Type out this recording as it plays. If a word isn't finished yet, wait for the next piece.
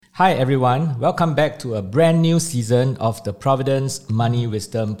Hi everyone, welcome back to a brand new season of the Providence Money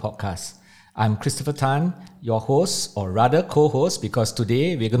Wisdom Podcast. I'm Christopher Tan, your host, or rather co-host, because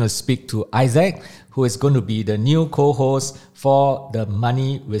today we're going to speak to Isaac, who is going to be the new co-host for the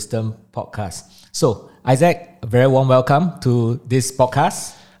Money Wisdom Podcast. So, Isaac, a very warm welcome to this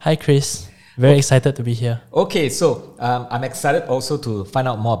podcast. Hi Chris, very excited to be here. Okay, so I'm excited also to find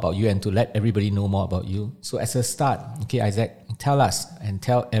out more about you and to let everybody know more about you. So as a start, okay, Isaac, tell us and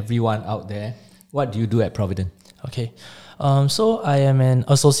tell everyone out there, what do you do at Provident? Okay, so I am an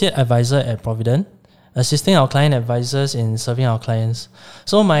associate advisor at Provident, assisting our client advisors in serving our clients.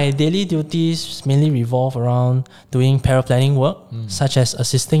 So my daily duties mainly revolve around doing paraplanning work, such as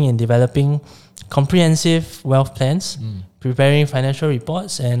assisting in developing comprehensive wealth plans, preparing financial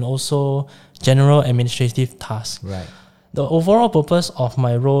reports, and also general administrative tasks. Right. The overall purpose of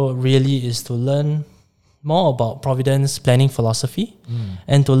my role really is to learn more about Provident's planning philosophy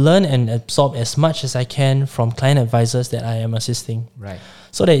and to learn and absorb as much as I can from client advisors that I am assisting. Right.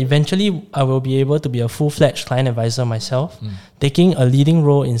 So that eventually I will be able to be a full-fledged client advisor myself, taking a leading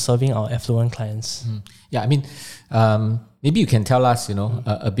role in serving our affluent clients. Yeah, I mean, maybe you can tell us,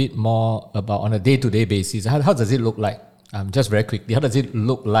 a bit more about on a day-to-day basis. How does it look like? Just very quickly, how does it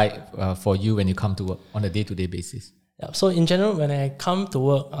look like for you when you come to work on a day-to-day basis? Yeah, so in general, when I come to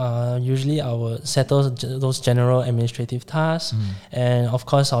work, usually I will settle those general administrative tasks. And of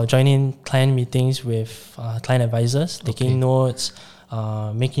course, I'll join in client meetings with client advisors, taking notes,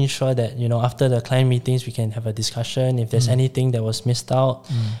 making sure that, after the client meetings, we can have a discussion if there's anything that was missed out.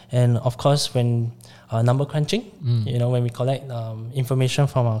 And of course, when number crunching, when we collect information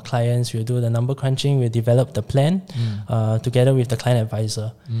from our clients, we'll do the number crunching, we'll develop the plan together with the client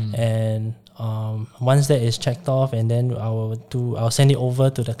advisor. And once that is checked off, and then I'll send it over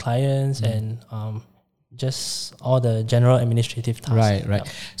to the clients and just all the general administrative tasks. Right.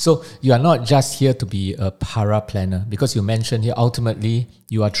 Yeah. So you are not just here to be a para planner, because you mentioned here ultimately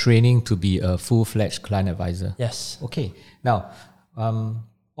you are training to be a full-fledged client advisor. Yes. Okay. Now,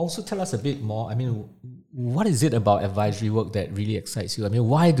 also tell us a bit more. I mean, what is it about advisory work that really excites you? I mean,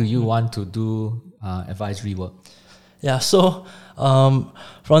 why do you want to do advisory work? Yeah, so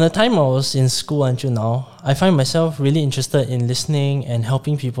from the time I was in school until now, I find myself really interested in listening and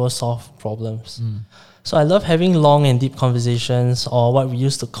helping people solve problems. So I love having long and deep conversations, or what we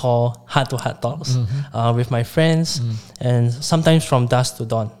used to call heart-to-heart talks, with my friends, and sometimes from dusk to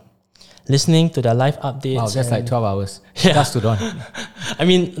dawn, listening to their life updates. Wow, that's like 12 hours. Yeah. Dusk to dawn. I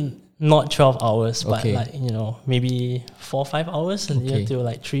mean, not 12 hours, but Okay. maybe 4 or 5 hours until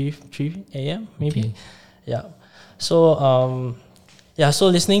like 3 a.m. maybe. Okay. Yeah. So so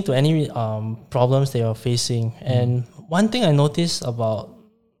listening to any problems that you're facing, and one thing I noticed about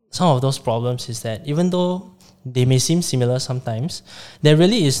some of those problems is that even though they may seem similar sometimes, there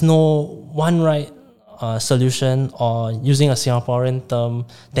really is no one right solution, or using a Singaporean term,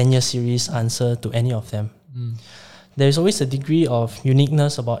 10-year series answer to any of them. There is always a degree of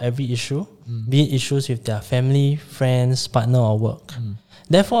uniqueness about every issue, be it issues with their family, friends, partner, or work.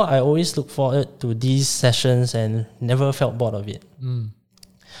 Therefore, I always look forward to these sessions and never felt bored of it.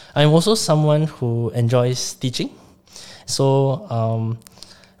 I'm also someone who enjoys teaching. So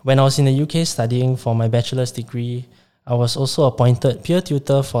when I was in the UK studying for my bachelor's degree, I was also appointed peer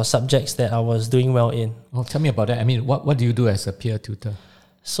tutor for subjects that I was doing well in. Oh, tell me about that. I mean, what do you do as a peer tutor?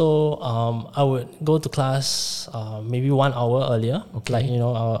 So I would go to class maybe 1 hour earlier. Okay. Like,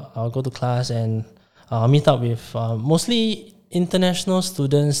 I'll go to class and meet up with mostly international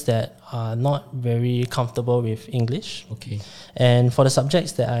students that are not very comfortable with English. Okay. And for the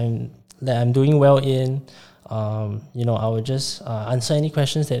subjects that I'm doing well in, I would just answer any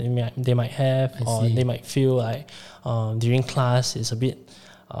questions that they might have, or they might feel like during class it's a bit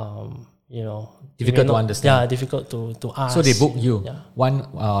difficult to understand. Yeah, difficult to ask. So they book you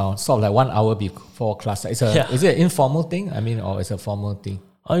Yeah. sort of like 1 hour before class. Is it an informal thing? I mean, or it's a formal thing?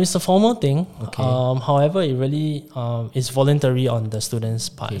 It's a formal thing. Okay. However, it really is voluntary on the students'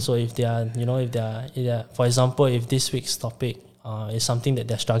 part. Okay. So if they are, for example, if this week's topic is something that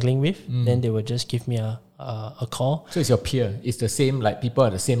they're struggling with, then they will just give me a call. So it's your peer. It's the same, like people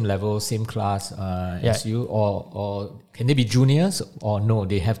at the same level, same class as you, or can they be juniors, or no?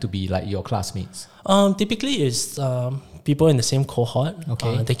 They have to be like your classmates. Typically, it's people in the same cohort,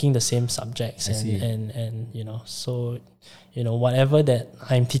 Okay. taking the same subjects, I see. and so whatever that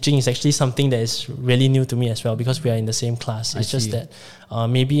I'm teaching is actually something that is really new to me as well, because we are in the same class. It's just that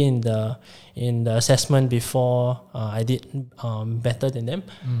maybe in the assessment before, I did better than them,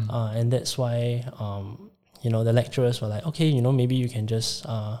 and that's why the lecturers were like, okay, maybe you can just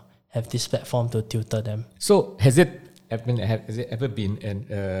have this platform to tutor them. So has it has it ever been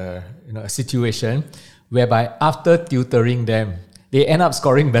in a situation whereby after tutoring them, they end up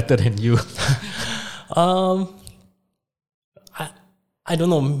scoring better than you? I don't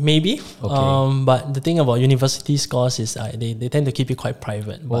know, maybe. Okay. But the thing about university scores is they tend to keep it quite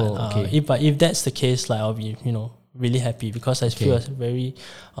private. But if that's the case, like I'll be really happy because I feel a very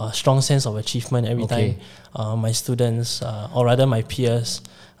strong sense of achievement every time my students or rather my peers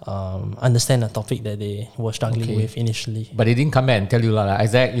understand a topic that they were struggling with initially. But they didn't come back and tell you like,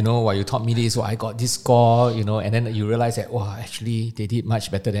 Isaac, what you taught me this, I got this score, and then you realize that actually they did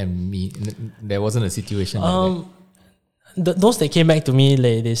much better than me. There wasn't a situation like that. Those that came back to me,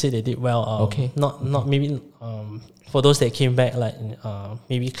 they said they did well. Not maybe for those that came back like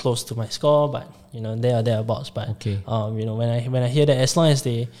maybe close to my score, but they are thereabouts. But when I hear that, as long as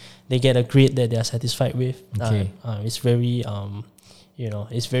they get a grade that they are satisfied with, it's very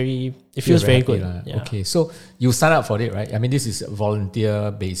it feels very good. Yeah. Okay, so you sign up for it, right? I mean, this is a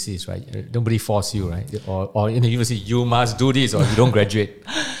volunteer basis, right? Nobody force you, right? Or in the university, you must do this or you don't graduate.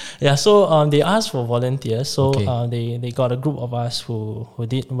 Yeah, so they asked for volunteers. So they got a group of us who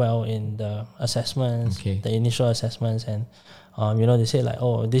did well in the assessments, the initial assessments, and they say like,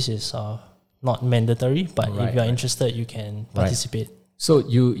 this is not mandatory, but if you are interested, you can participate. So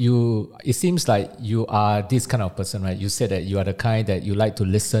you it seems like you are this kind of person, right? You said that you are the kind that you like to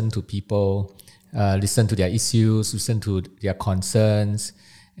listen to people, listen to their issues, listen to their concerns,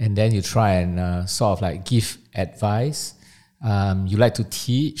 and then you try and sort of like give advice. You like to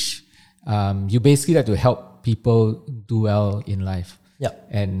teach. You basically like to help people do well in life. Yeah.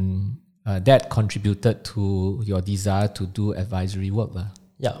 And that contributed to your desire to do advisory work.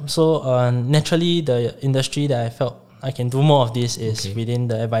 Yeah. So naturally, the industry that I felt I can do more of this is within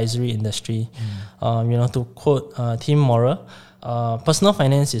the advisory industry. To quote Tim Morer, personal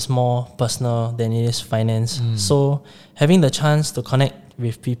finance is more personal than it is finance. So having the chance to connect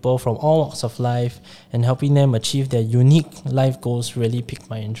with people from all walks of life and helping them achieve their unique life goals really piqued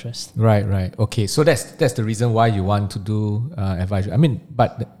my interest. Right. Okay, so that's the reason why you want to do advisory. I mean,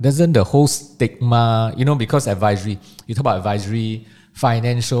 but doesn't the whole stigma, because advisory, you talk about advisory,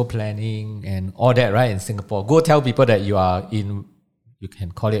 financial planning and all that, right, in Singapore. Go tell people that you are in, you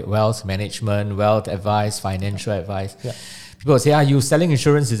can call it wealth management, wealth advice, financial advice. Yeah. People say, are you selling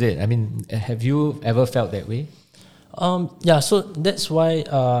insurance, is it? I mean, have you ever felt that way? So that's why,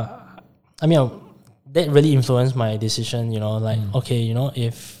 that really influenced my decision,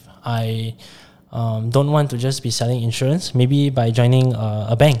 if I don't want to just be selling insurance, maybe by joining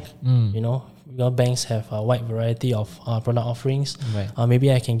a bank, banks have a wide variety of product offerings. Right.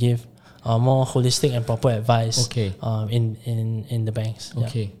 Maybe I can give more holistic and proper advice in the banks.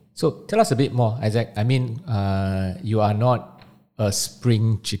 Okay. Yeah. So tell us a bit more, Isaac. I mean, you are not a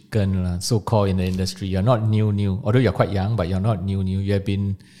spring chicken, so-called, in the industry. You're not new. Although you're quite young, but you're not new. You have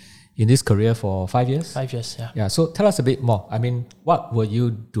been in this career for 5 years? 5 years, yeah. Yeah, so tell us a bit more. I mean, what were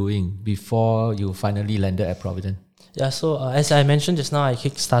you doing before you finally landed at Provident? Yeah, so as I mentioned just now, I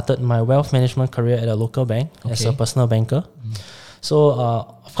kick-started my wealth management career at a local bank as a personal banker. So,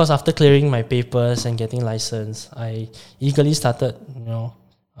 of course, after clearing my papers and getting licensed, I eagerly started,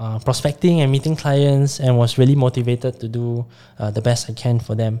 prospecting and meeting clients, and was really motivated to do the best I can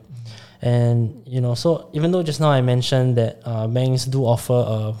for them. And so even though just now I mentioned that banks do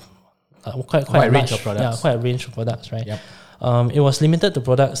offer quite a range of products, quite a range of products, right? Yep. It was limited to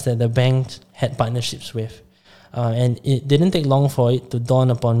products that the bank had partnerships with, and it didn't take long for it to dawn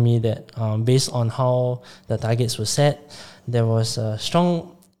upon me that based on how the targets were set, there was a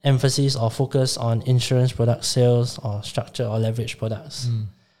strong emphasis or focus on insurance product sales or structured or leveraged products.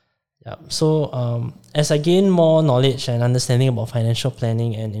 Yeah. So as I gained more knowledge and understanding about financial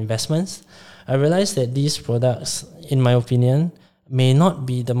planning and investments, I realized that these products, in my opinion, may not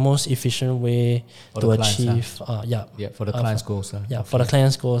be the most efficient way to achieve. For the client's goals. For the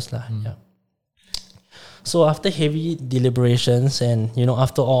client's goals. Yeah. So after heavy deliberations and,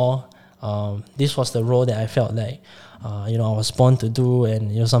 after all, this was the role that I felt like, I was born to do,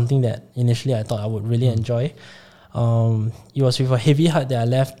 and something that initially I thought I would really enjoy. It was with a heavy heart that I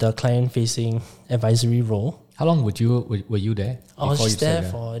left the client-facing advisory role. How long were you there? I was just there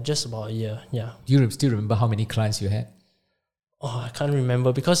for just about a year. Yeah. Do you still remember how many clients you had? I can't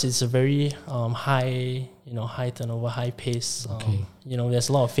remember because it's a very high turnover, high pace. There's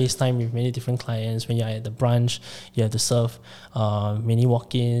a lot of face time with many different clients. When you're at the branch, you have to serve many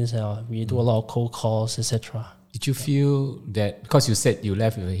walk-ins. We do a lot of cold calls, etc. Did you feel that, because you said you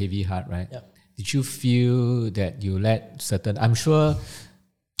left with a heavy heart, right? Yeah. Did you feel that you let certain... I'm sure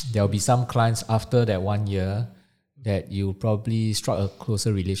there will be some clients after that 1 year that you probably struck a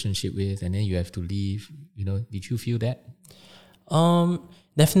closer relationship with, and then you have to leave. Did you feel that?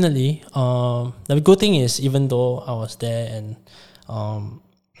 Definitely. The good thing is, even though I was there and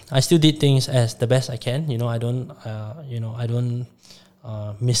I still did things as the best I can. I don't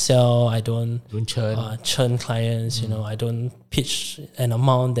missell. I don't churn clients. I don't pitch an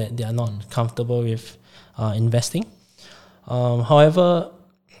amount that they are not comfortable with investing. However,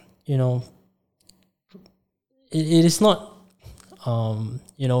 it is not.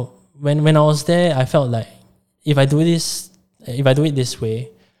 When I was there, I felt like if I do it this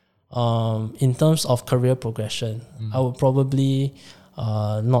way, in terms of career progression, I would probably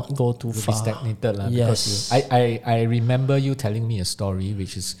not go too far. Be stagnated, yes. Because I remember you telling me a story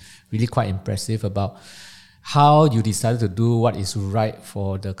which is really quite impressive about how you decided to do what is right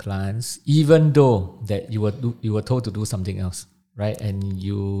for the clients, even though that you were told to do something else, right? And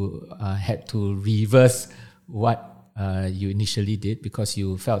you had to reverse what you initially did because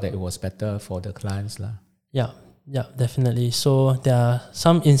you felt that it was better for the clients, lah. Yeah, definitely. So there are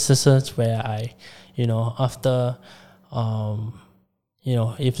some instances where I, after,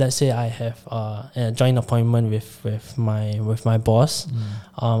 if let's say I have a joint appointment with my boss,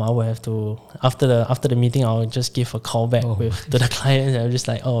 I will have to after the meeting I'll just give a call back to the client. I'm just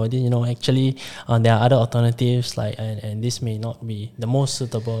like, actually there are other alternatives and this may not be the most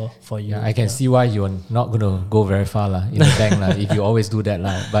suitable for you. Yeah, I can see why you're not gonna go very far in the bank if you always do that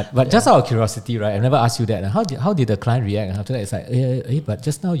But just out of curiosity, right? I've never asked you that. How did the client react after that? It's like, hey, but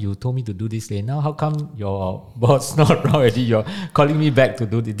just now you told me to do this. Now how come your boss not already? You're calling me back to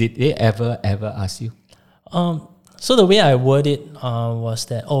do it. Did they ever ask you? So the way I word it was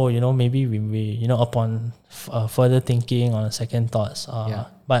that maybe we upon further thinking on second thoughts.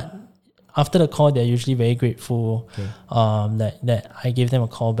 But after the call, they're usually very grateful. That I gave them a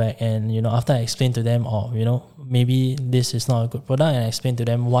call back, and after I explained to them, maybe this is not a good product, and I explained to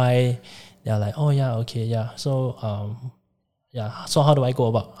them why, they're like, So so how do I go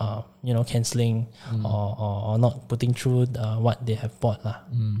about cancelling or not putting through what they have bought lah?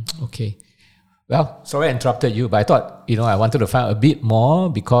 Okay. Well, sorry I interrupted you, but I thought I wanted to find out a bit more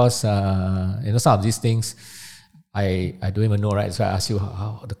because some of these things I don't even know, right? So I asked you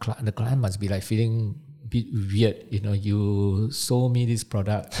how the client must be like feeling a bit weird. You sold me this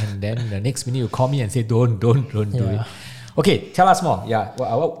product and then the next minute you call me and say don't do it. Okay, tell us more. Yeah,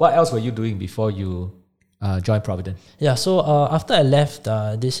 what else were you doing before you joined Provident? Yeah, so after I left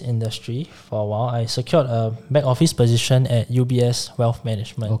this industry for a while, I secured a back office position at UBS Wealth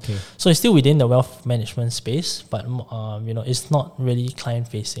Management. Okay. So it's still within the wealth management space, but it's not really client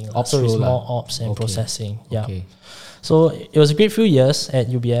facing. So it's more ops and processing. Yeah. Okay. So it was a great few years at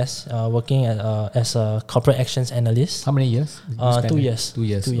UBS, working as a corporate actions analyst. How many years? 2 years. 2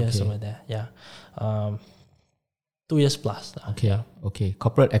 years. 2 years over there. Yeah. 2 years plus. Okay.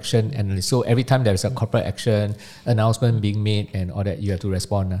 Corporate action analyst. So every time there's a corporate action announcement being made and all that, you have to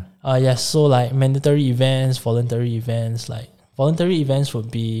respond. Yes. So like mandatory events, voluntary events. Like voluntary events would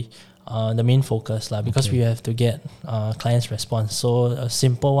be the main focus because we have to get clients' response. So a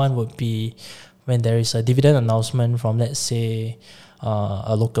simple one would be when there is a dividend announcement from, let's say,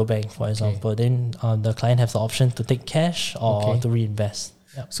 a local bank, for example. Then the client has the option to take cash or to reinvest.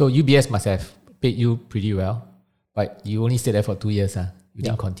 Yep. So UBS must have paid you pretty well. But you only stayed there for 2 years, You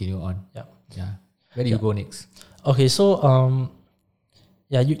didn't continue on. Yeah. Where do you go next? Okay, so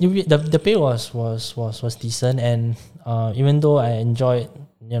the pay was decent, and even though I enjoyed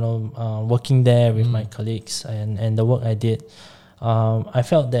working there with my colleagues and the work I did, I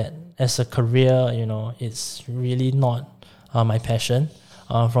felt that as a career, it's really not my passion.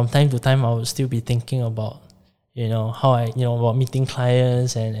 From time to time, I would still be thinking about how about meeting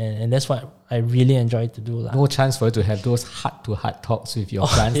clients, and that's what I really enjoy to do. No chance for you to have those heart-to-heart talks with your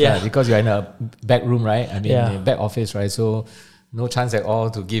clients because you're in a back room, right? Back office, right? So no chance at all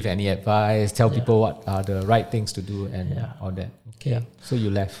to give any advice, tell people what are the right things to do and all that. Okay. So you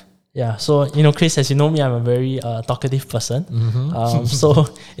left. Yeah, so Chris, as you know me, I'm a very talkative person. So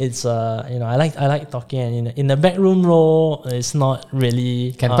it's I like talking, and in the back room role, it's not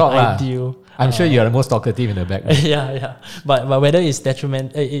really ideal. I'm sure you're the most talkative in the back room. Yeah. But whether it's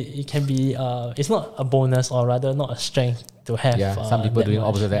detrimental, it can be. It's not a bonus, or rather not a strength to have. Yeah, some people doing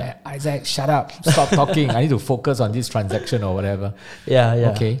opposite that. Isaac, shut up! Stop talking. I need to focus on this transaction or whatever.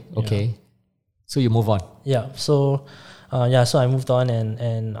 Yeah. Okay. So you move on. Yeah. So. So I moved on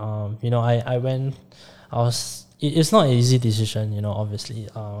and I went. It's not an easy decision, obviously,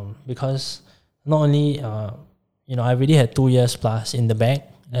 because not only I already had 2 years plus in the bank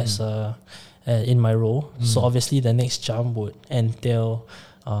as in my role. So obviously the next jump would entail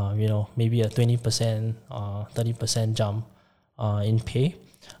maybe a 20%, 30% jump in pay.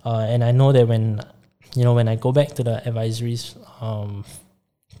 And I know that when I go back to the advisory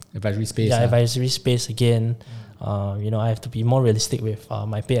space again, I have to be more realistic with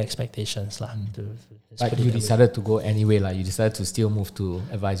my pay expectations. But you decided to go anyway, you decided to still move to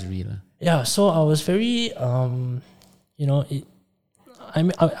advisory. Yeah, so I was very,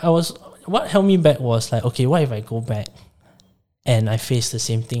 what held me back was okay, what if I go back and I face the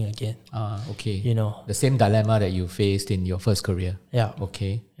same thing again? Okay. The same dilemma that you faced in your first career. Yeah.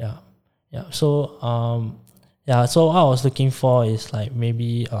 Okay. Yeah. So, so what I was looking for is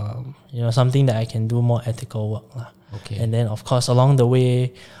maybe, something that I can do more ethical work. Okay. And then, of course, along the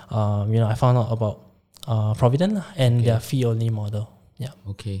way, I found out about Provident and their fee-only model. Yeah.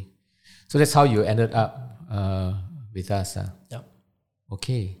 Okay. So that's how you ended up with us. Yeah.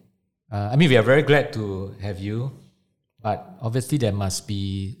 Okay. We are very glad to have you, but obviously there must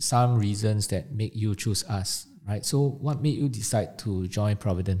be some reasons that make you choose us, right? So what made you decide to join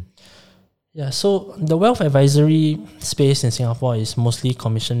Provident? Yeah, so the wealth advisory space in Singapore is mostly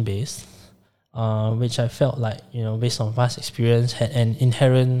commission-based, which I felt based on past experience, had an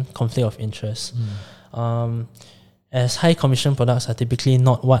inherent conflict of interest. As high commission products are typically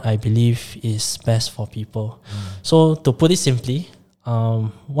not what I believe is best for people. So to put it simply,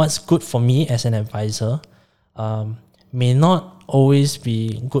 what's good for me as an advisor may not always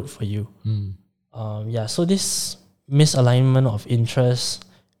be good for you. So this misalignment of interest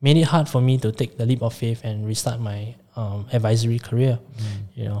made it hard for me to take the leap of faith and restart my advisory career.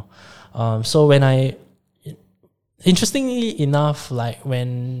 So when I, interestingly enough,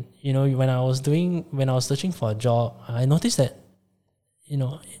 when I was searching for a job, I noticed that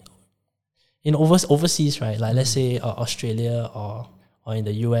in overseas, right, let's say Australia or in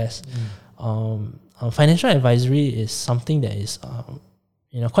the US, financial advisory is something that is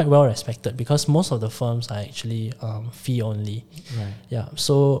quite well respected because most of the firms are actually fee only. Right. Yeah.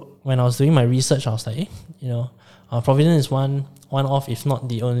 So when I was doing my research, I was like, Provident is one of, if not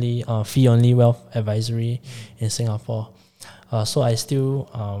the only fee only wealth advisory in Singapore. So I still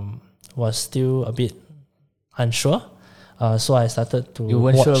was still a bit unsure. So I started to. You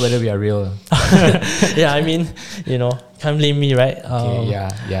weren't sure whether we are real. Yeah, can't blame me, right?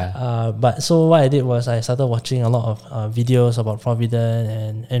 Yeah. But so what I did was I started watching a lot of videos about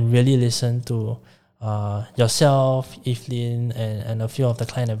Provident and really listened to yourself, Evelyn, and a few of the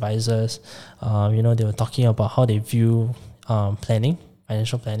client advisors. They were talking about how they view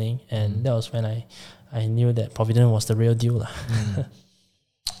financial planning, and that was when I knew that Provident was the real deal.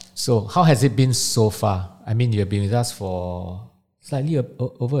 So how has it been so far? You have been with us for slightly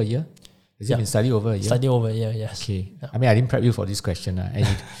over a year? Has it been slightly over a year? Slightly over a year, yes. Okay. Yeah. I didn't prep you for this question. And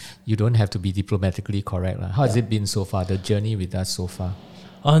you don't have to be diplomatically correct. How has it been so far, the journey with us so far?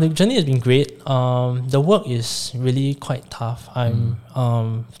 The journey has been great. The work is really quite tough.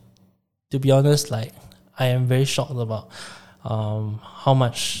 To be honest, I am very shocked about how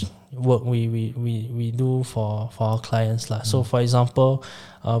much work we do for our clients. So for example,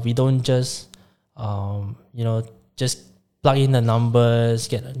 we don't just just plug in the numbers,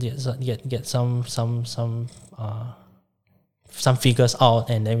 get some figures out,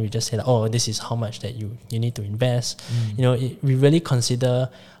 and then we just say, this is how much that you need to invest. We really consider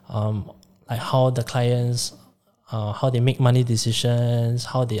how the clients, how they make money decisions,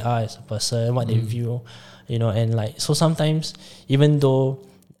 how they are as a person, what they view, and so sometimes even though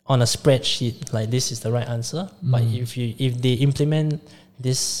on a spreadsheet this is the right answer, but if they implement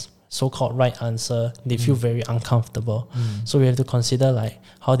this so-called right answer, they feel very uncomfortable. So we have to consider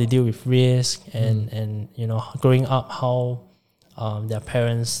how they deal with risk and growing up, how their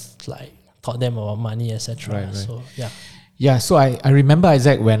parents taught them about money, etc. Right. So So I remember,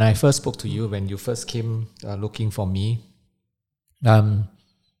 Isaac, when I first spoke to you, when you first came looking for me,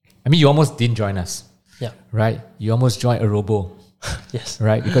 you almost didn't join us. Yeah. Right? You almost joined a robo. Yes.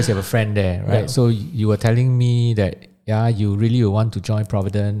 Right? Because you have a friend there, right? Yeah. So you were telling me that you really want to join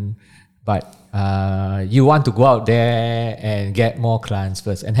Provident, but you want to go out there and get more clients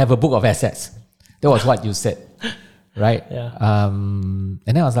first and have a book of assets. That was what you said, right? Yeah. And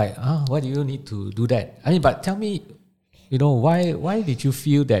then I was like, why do you need to do that? But tell me, why did you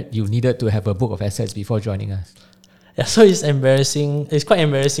feel that you needed to have a book of assets before joining us? Yeah, so it's embarrassing. It's quite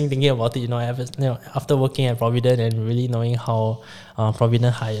embarrassing thinking about it. After working at Provident and really knowing how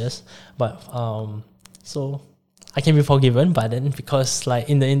Provident hires, but so I can be forgiven. But then because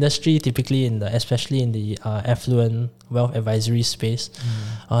in the industry, typically especially in the affluent wealth advisory space,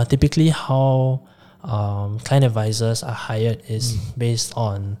 typically how client advisors are hired is based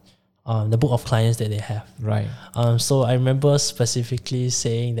on the book of clients that they have. Right. So I remember specifically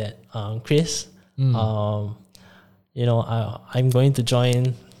saying that, Chris, I'm going to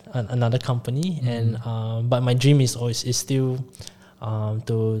join another company, and but my dream is still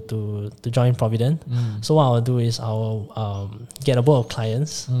to join Provident. So what I'll do is I'll get a book of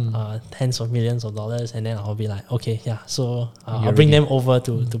clients, tens of millions of dollars, and then I'll be like, okay, yeah, so I'll bring them over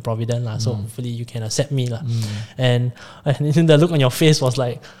to Provident lah. So hopefully you can accept me lah. And the look on your face was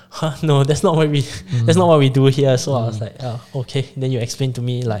like, huh, no, that's not what we do here. So I was like, okay. Then you explain to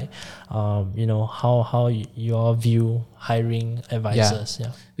me like, how you all view hiring advisors.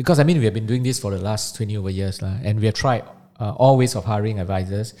 Yeah. Because I mean, we have been doing this for the last 20 over years lah, and we have tried all ways of hiring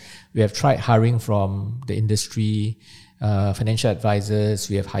advisors. We have tried hiring from the industry, financial advisors.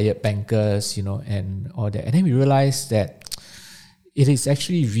 We have hired bankers, and all that. And then we realized that it is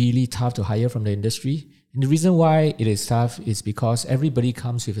actually really tough to hire from the industry. And the reason why it is tough is because everybody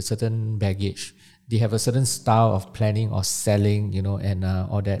comes with a certain baggage. They have a certain style of planning or selling, and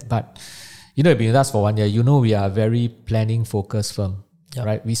all that. But, you've been with us for 1 year. We are a very planning focused firm. Yep.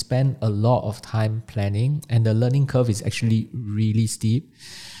 Right, we spend a lot of time planning, and the learning curve is actually really steep.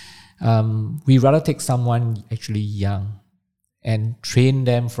 We rather take someone actually young and train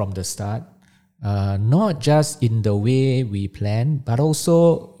them from the start, not just in the way we plan, but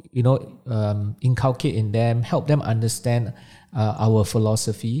also inculcate in them, help them understand our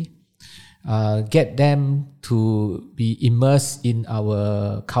philosophy, get them to be immersed in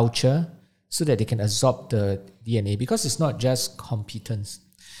our culture, so that they can absorb the DNA, because it's not just competence.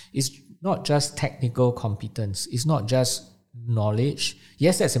 It's not just technical competence. It's not just knowledge.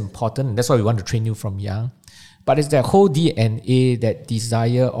 Yes, that's important. That's why we want to train you from young. But it's that whole DNA, that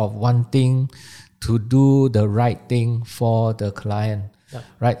desire of wanting to do the right thing for the client,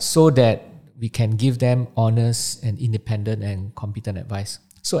 right? So that we can give them honest and independent and competent advice.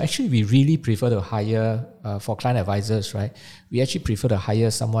 So actually, we really prefer to hire, for client advisors, right? We actually prefer to hire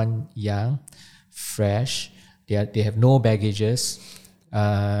someone young, fresh. They have no baggages.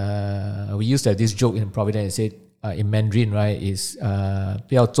 We used to have this joke in Providence. It said, in Mandarin, right, is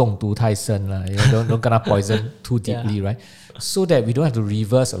不要中毒太深啦, don't gonna poison too deeply, right? So that we don't have to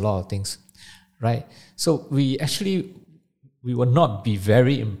reverse a lot of things, right? So we will not be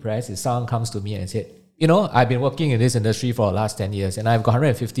very impressed if someone comes to me and said, I've been working in this industry for the last 10 years and I've got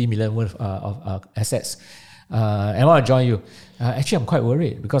 150 million worth of assets. And I want to join you. Actually, I'm quite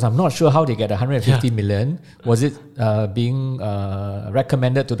worried because I'm not sure how they get 150 million. Was it being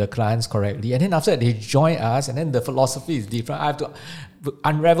recommended to the clients correctly? And then after that, they join us and then the philosophy is different. I have to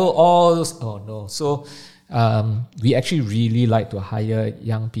unravel all those. Oh no. So we actually really like to hire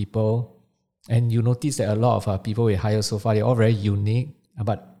young people. And you notice that a lot of our people we hire so far, they're all very unique.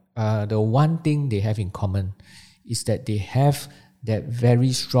 But the one thing they have in common is that they have that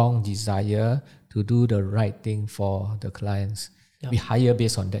very strong desire to do the right thing for the clients. We hire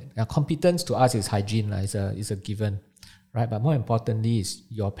based on that. Now, competence to us is hygiene, is a given, right? But more importantly is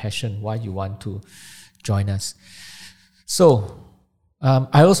your passion, why you want to join us. So,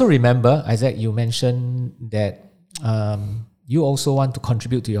 I also remember, Isaac, you mentioned that you also want to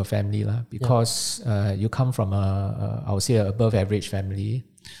contribute to your family because you come from I would say, above average family.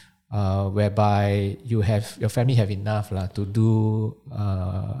 Whereby your family have enough to do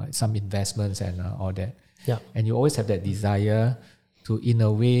some investments and all that. Yeah. And you always have that desire to, in a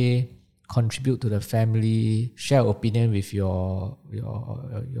way, contribute to the family, share opinion with your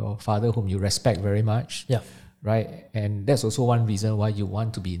father, whom you respect very much. Yeah. Right? And that's also one reason why you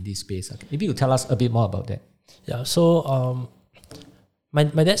want to be in this space. Okay. Maybe you tell us a bit more about that. Yeah. So my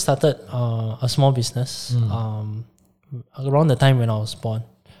dad started a small business around the time when I was born.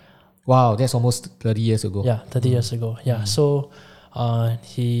 Wow, that's almost 30 years ago. Yeah, 30 years ago. Yeah. So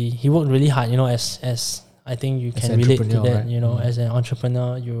he worked really hard, as I think you can relate to that, right? As an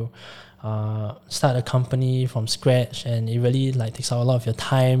entrepreneur, you start a company from scratch and it really takes out a lot of your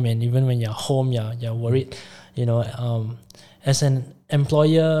time, and even when you're home, you're worried. As an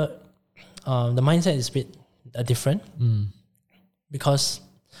employer, the mindset is a bit different because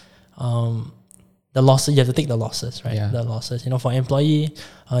the losses, you have to take the losses, right? Yeah. The losses. For employee,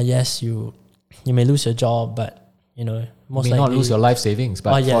 yes, you may lose your job, but most you may not lose your life savings.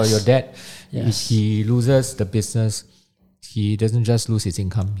 But for your dad, if he loses the business, he doesn't just lose his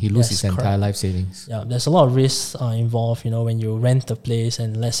income; he loses his entire life savings. Yeah, there's a lot of risks involved. When you rent a place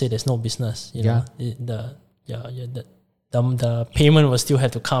and let's say there's no business, the payment will still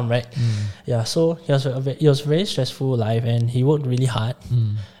have to come, right? Yeah, so it was a very stressful life, and he worked really hard.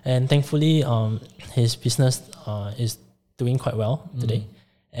 And thankfully, his business is doing quite well today.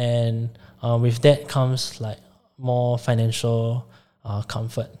 And with that comes more financial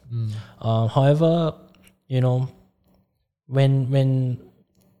comfort. However, when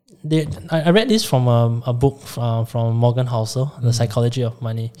I read this from a book from Morgan Housel, The Psychology of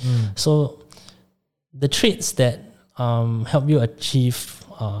Money. So the traits that help you achieve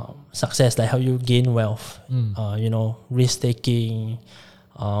success, like help you gain wealth, risk taking,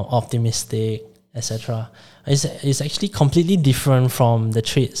 optimistic, etc., is actually completely different from the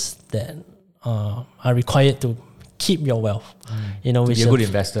traits that are required to keep your wealth. To which be a good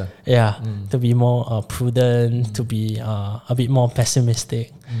investor. Yeah, to be more prudent, to be a bit more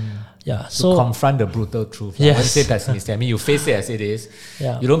pessimistic. Yeah, to confront the brutal truth. Yes. When you say pessimistic, I mean you face it as it is.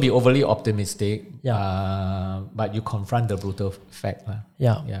 Yeah. You don't be overly optimistic. Yeah. But you confront the brutal fact.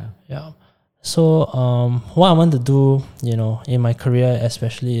 Yeah. So what I want to do, in my career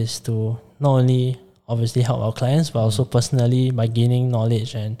especially, is to not only obviously help our clients, but also personally by gaining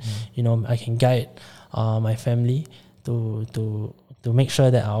knowledge, and I can guide my family to make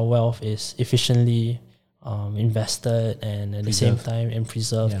sure that our wealth is efficiently invested and at the same time and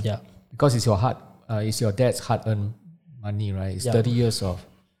preserved. Yeah. Because it's your dad's hard-earned money, right? It's 30 years of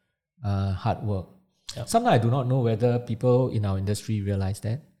hard work. Yep. Sometimes I do not know whether people in our industry realize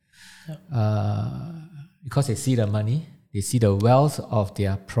that. Because they see the money, they see the wealth of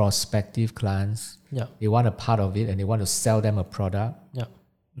their prospective clients. They want a part of it and they want to sell them a product.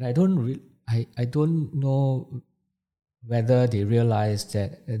 But I don't know whether they realize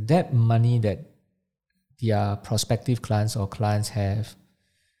that that money that their prospective clients or clients have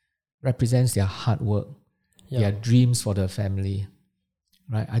represents their hard work, their dreams for the family,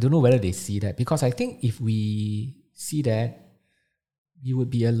 right? I don't know whether they see that, because I think if we see that, we would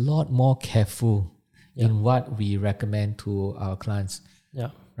be a lot more careful in what we recommend to our clients,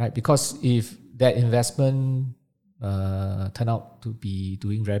 right? Because if that investment turn out to be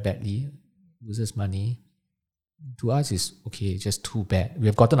doing very badly, loses money, to us is okay, just too bad. We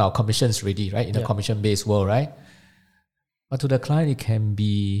have gotten our commissions ready, right? In a commission-based world, right? But to the client, it can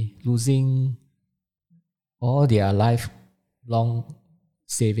be losing all their lifelong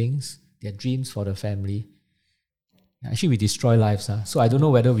savings, their dreams for the family. Actually, we destroy lives. So I don't know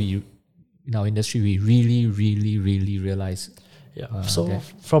whether we, in our industry, we really, really, really realize. So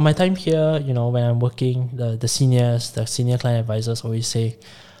from my time here, when I'm working, the senior client advisors always say,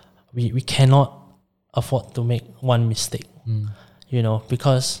 we cannot afford to make one mistake,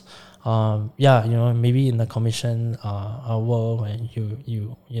 because maybe in the commission world, when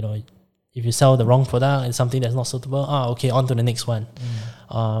you if you sell the wrong product and something that's not suitable, okay, on to the next one.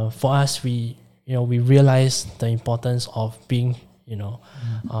 For us, we realize the importance of being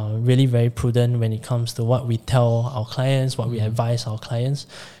really very prudent when it comes to what we tell our clients, what we advise our clients,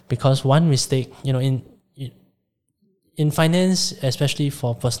 because one mistake, in finance, especially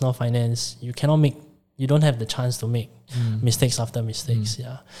for personal finance, you don't have the chance to make mistakes after mistakes.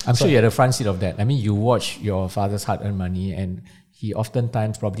 I'm sure you're the front seat of that. I mean, you watch your father's hard-earned money, and he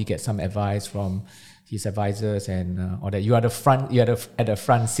oftentimes probably gets some advice from his advisors and or that you are at the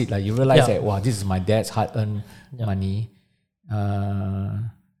front seat. Like you realize that, wow, this is my dad's hard-earned money.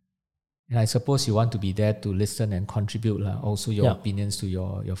 And I suppose you want to be there to listen and contribute also your opinions to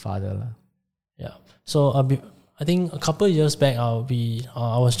your father. So I think a couple of years back, I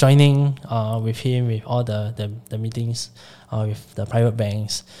was joining with him with all the meetings with the private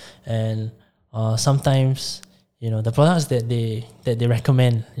banks, and sometimes the products that they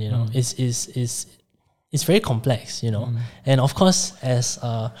recommend is very complex, and of course as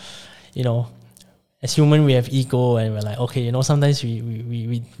as human, we have ego, and we're like, okay, sometimes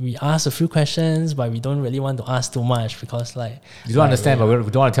we ask a few questions, but we don't really want to ask too much, because you don't understand, but we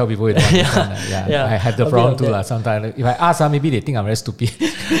don't want to tell people you don't understand. I have the problem too. Sometimes if I ask, maybe they think I'm very stupid.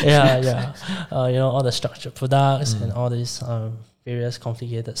 All the structured products and all these various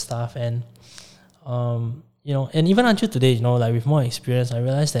complicated stuff, and and even until today, with more experience, I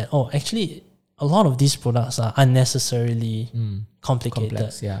realized that actually a lot of these products are unnecessarily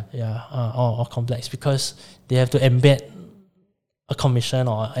complicated, or complex, because they have to embed a commission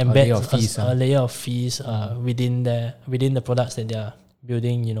or embed a layer of fees within the products that they are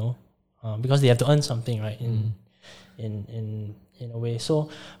building, because they have to earn something, right? In a way. So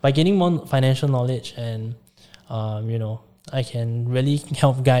by gaining more financial knowledge, and I can really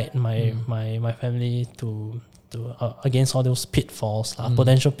help guide my family to against all those pitfalls,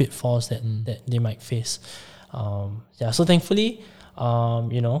 potential pitfalls that they might face. So thankfully, I've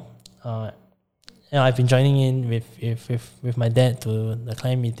been joining in with my dad to the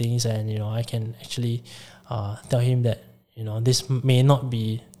client meetings, and I can actually tell him that this may not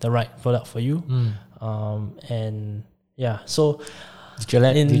be the right product for you. So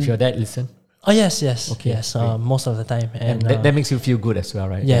did your dad listen? Oh yes. Okay, Yes. great. Most of the time, And that makes you feel good as well,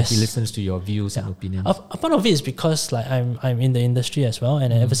 right? Yes. That he listens to your views and opinions. A part of it is because like I'm in the industry as well,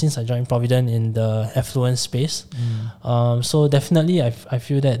 and ever since I joined Provident in the affluent space, so definitely I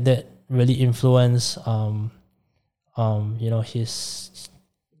feel that really influenced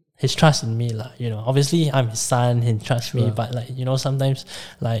his trust in me lah. Obviously I'm his son, he trusts me, but like sometimes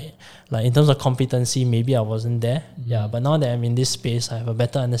like in terms of competency maybe I wasn't there. But now that I'm in this space I have a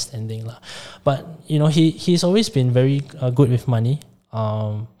better understanding lah. But he's always been very good with money.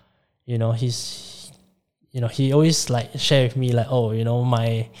 He always like share with me like,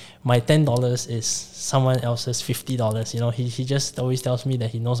 my $10 is someone else's $50. He just always tells me that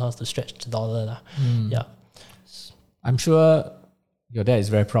he knows how to stretch the dollar lah. I'm sure your dad is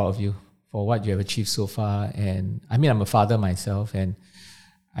very proud of you for what you have achieved so far. And I mean, I'm a father myself, and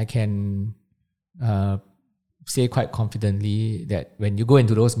I can say quite confidently that when you go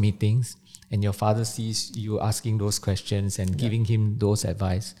into those meetings and your father sees you asking those questions and giving him those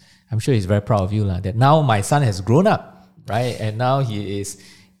advice, I'm sure he's very proud of you that now my son has grown up, right? And now he is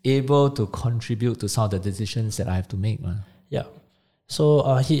able to contribute to some of the decisions that I have to make. Yeah. So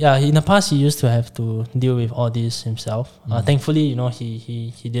in the past he used to have to deal with all this himself. Thankfully,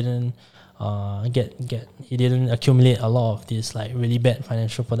 he didn't he didn't accumulate a lot of these like really bad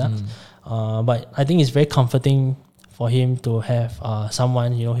financial products. But I think it's very comforting for him to have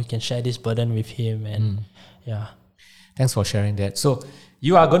someone who can share this burden with him. And thanks for sharing that. So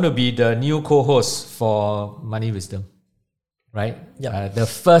you are going to be the new co-host for Money Wisdom, right? Yeah. The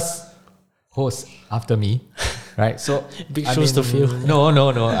first host after me. Right, so big shoes to fill. No.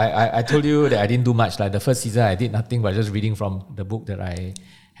 I told you that I didn't do much. Like the first season, I did nothing but just reading from the book that I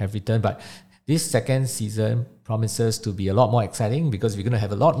have written. But this second season promises to be a lot more exciting because we're going to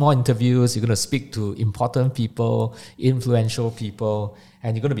have a lot more interviews. You're going to speak to important people, influential people,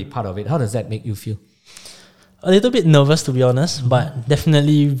 and you're going to be part of it. How does that make you feel? A little bit nervous, to be honest, but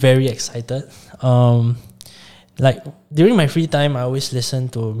definitely very excited. Like during my free time, I always listen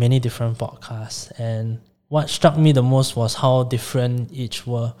to many different podcasts, and what struck me the most was how different each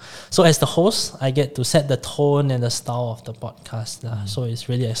were. So as the host, I get to set the tone and the style of the podcast. So it's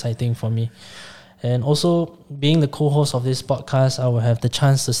really exciting for me. And also being the co-host of this podcast, I will have the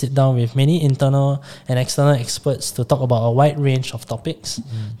chance to sit down with many internal and external experts to talk about a wide range of topics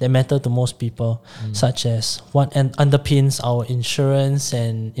that matter to most people, such as what underpins our insurance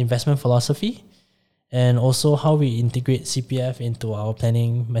and investment philosophy, and also how we integrate CPF into our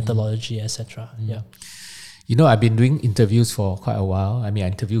planning methodology, etc. I've been doing interviews for quite a while. I mean, I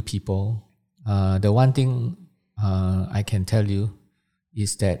interview people. The one thing I can tell you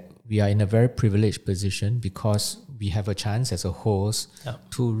is that we are in a very privileged position because we have a chance as a host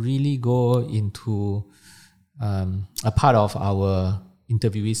to really go into a part of our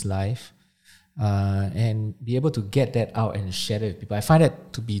interviewee's life and be able to get that out and share it with people. I find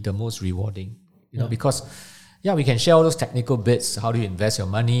that to be the most rewarding, because we can share all those technical bits, how do you invest your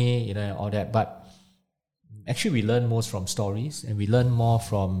money, and all that, but actually we learn most from stories, and we learn more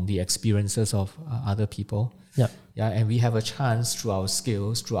from the experiences of other people. And we have a chance through our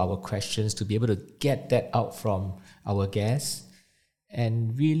skills, through our questions, to be able to get that out from our guests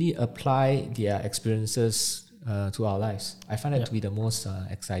and really apply their experiences to our lives. I find that to be the most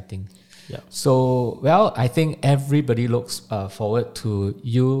exciting. So, I think everybody looks forward to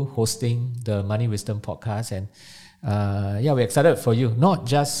you hosting the Money Wisdom podcast, and we're excited for you, not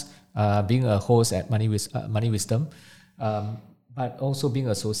just being a host at Money Wisdom, but also being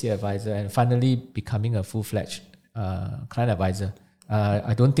an associate advisor and finally becoming a full-fledged client advisor.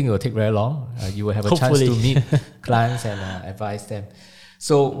 I don't think it will take very long. You will have a chance to meet clients and advise them.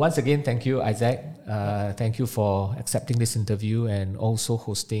 So once again, thank you, Isaac. Thank you for accepting this interview and also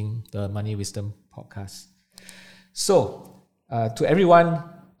hosting the Money Wisdom podcast. So to everyone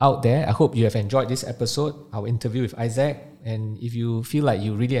out there, I hope you have enjoyed this episode, our interview with Isaac. And if you feel like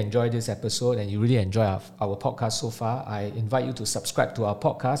you really enjoyed this episode and you really enjoy our podcast so far, I invite you to subscribe to our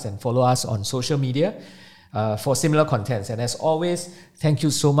podcast and follow us on social media for similar contents. And as always, thank you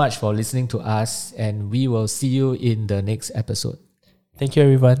so much for listening to us, and we will see you in the next episode. Thank you,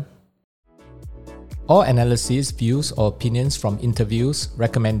 everyone. All analyses, views, or opinions from interviews,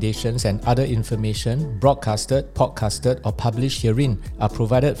 recommendations, and other information broadcasted, podcasted, or published herein are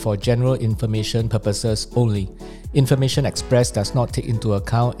provided for general information purposes only. Information expressed does not take into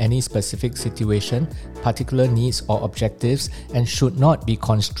account any specific situation, particular needs, or objectives, and should not be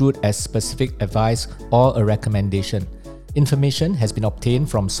construed as specific advice or a recommendation. Information has been obtained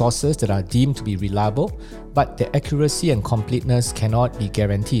from sources that are deemed to be reliable, but their accuracy and completeness cannot be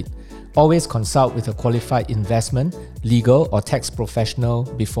guaranteed. Always consult with a qualified investment, legal or tax professional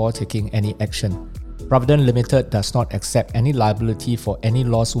before taking any action. Provident Limited does not accept any liability for any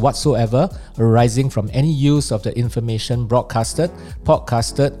loss whatsoever arising from any use of the information broadcasted,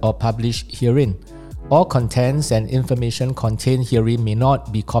 podcasted or published herein. All contents and information contained herein may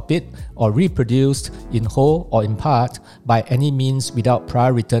not be copied or reproduced in whole or in part by any means without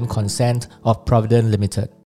prior written consent of Provident Limited.